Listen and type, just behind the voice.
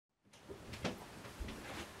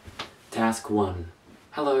Task 1.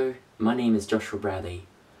 Hello, my name is Joshua Bradley.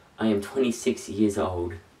 I am 26 years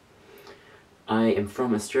old. I am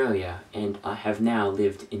from Australia and I have now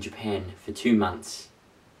lived in Japan for 2 months.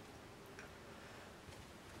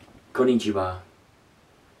 Konnichiwa.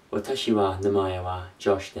 Watashi wa namae wa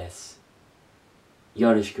Josh desu.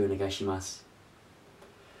 Yoroshiku onegaishimasu.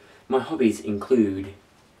 My hobbies include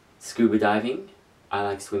scuba diving, I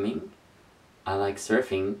like swimming, I like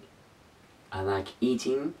surfing, I like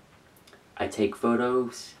eating, I take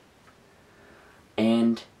photos,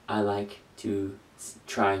 and I like to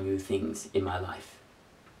try new things in my life.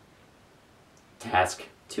 Task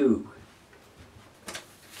 2.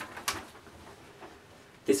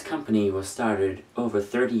 This company was started over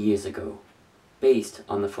 30 years ago, based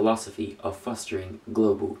on the philosophy of fostering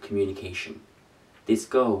global communication. This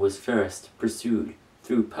goal was first pursued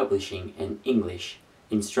through publishing an English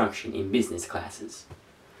instruction in business classes.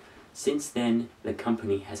 Since then, the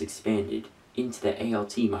company has expanded into the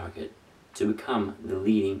ALT market to become the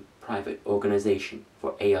leading private organization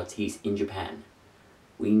for ALTs in Japan.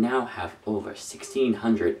 We now have over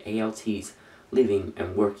 1,600 ALTs living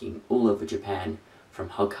and working all over Japan,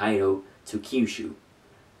 from Hokkaido to Kyushu.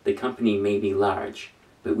 The company may be large,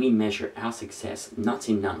 but we measure our success not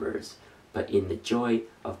in numbers, but in the joy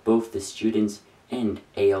of both the students and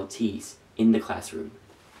ALTs in the classroom.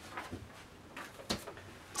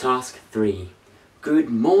 Task 3. Good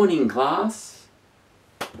morning, class!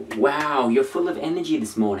 Wow, you're full of energy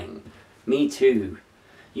this morning. Me too.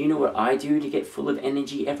 You know what I do to get full of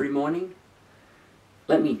energy every morning?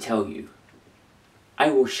 Let me tell you. I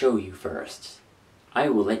will show you first. I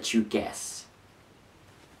will let you guess.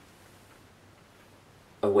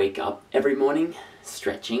 I wake up every morning,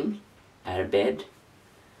 stretching, out of bed.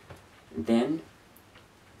 Then,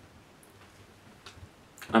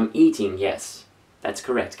 I'm eating, yes. That's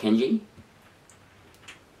correct, Kenji.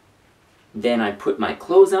 Then I put my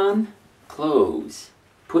clothes on, clothes.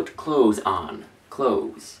 Put clothes on,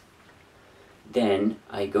 clothes. Then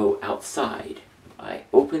I go outside. I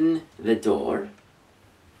open the door,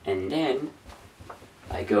 and then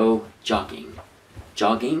I go jogging.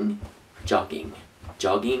 Jogging, jogging,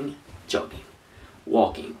 jogging, jogging.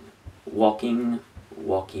 Walking, walking,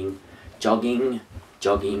 walking, jogging,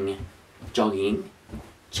 jogging, jogging.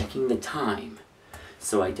 Checking the time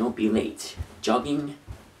so I don't be late. Jogging,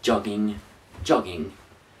 jogging, jogging,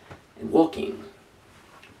 and walking.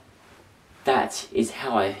 That is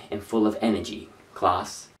how I am full of energy,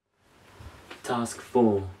 class. Task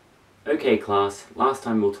 4. Okay, class, last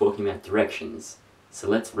time we were talking about directions, so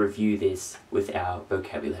let's review this with our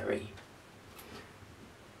vocabulary.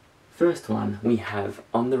 First one, we have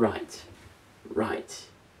on the right, right.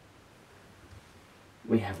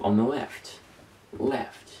 We have on the left,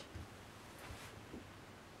 left.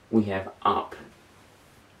 We have up,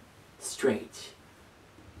 straight.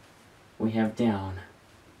 We have down,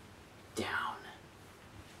 down.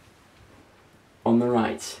 On the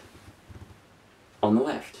right, on the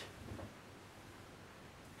left.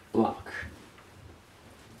 Block,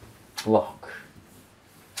 block.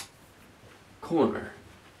 Corner,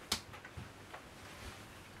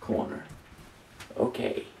 corner.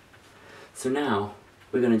 Okay, so now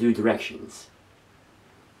we're going to do directions.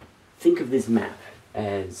 Think of this map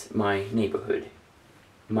as my neighborhood,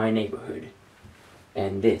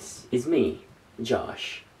 and this is me,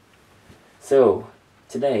 Josh. So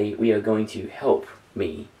today we are going to help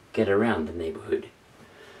me get around the neighborhood.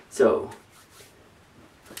 So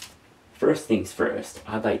first things first,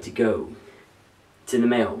 I'd like to go to the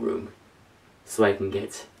mail room so I can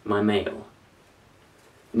get my mail.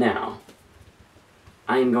 Now,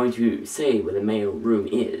 I am going to say where the mail room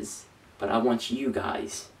is, but I want you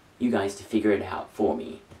guys to figure it out for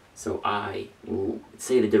me. So I will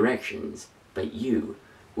say the directions, but you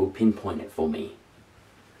will pinpoint it for me.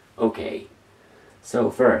 Okay,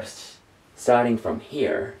 so first, starting from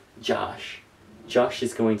here, Josh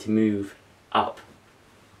is going to move up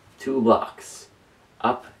 2 blocks,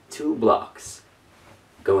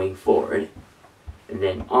 going forward, and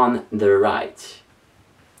then on the right.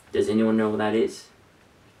 Does anyone know what that is?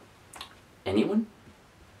 Anyone?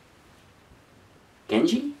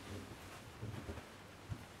 Genji?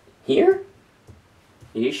 Here?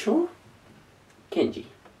 Are you sure? Kenji.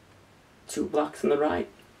 2 blocks on the right.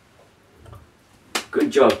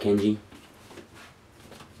 Good job, Kenji.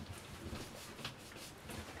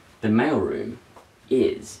 The mailroom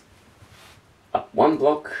is up 1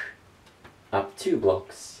 block, up 2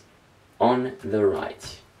 blocks, on the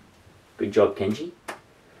right. Good job, Kenji.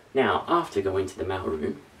 Now, after going to the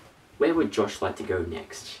mailroom, where would Josh like to go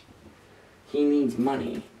next? He needs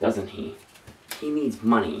money, doesn't he? He needs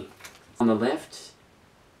money. On the left,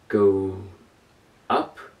 go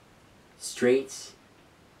up, straight,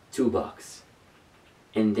 2 blocks,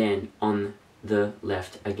 and then on the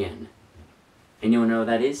left again. Anyone know what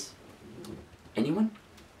that is? Anyone?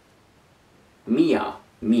 Mia.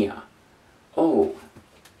 Oh,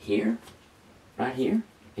 here? Right here?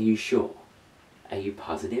 Are you sure? Are you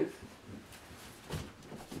positive?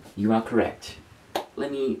 You are correct.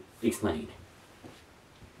 Let me explain.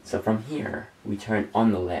 So from here, we turn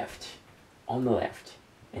on the left,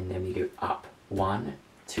 and then we go up 1,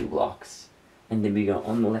 2 blocks, and then we go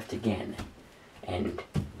on the left again, and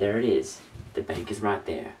there it is. The bank is right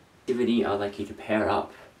there. Activity, I'd like you to pair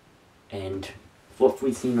up, and what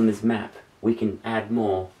we've seen on this map, we can add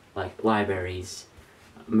more, like libraries,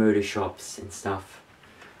 motor shops and stuff.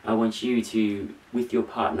 I want you to, with your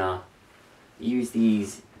partner, use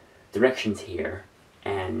these directions here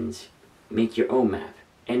and make your own map.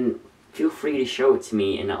 And feel free to show it to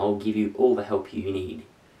me and I'll give you all the help you need.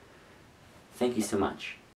 Thank you so much.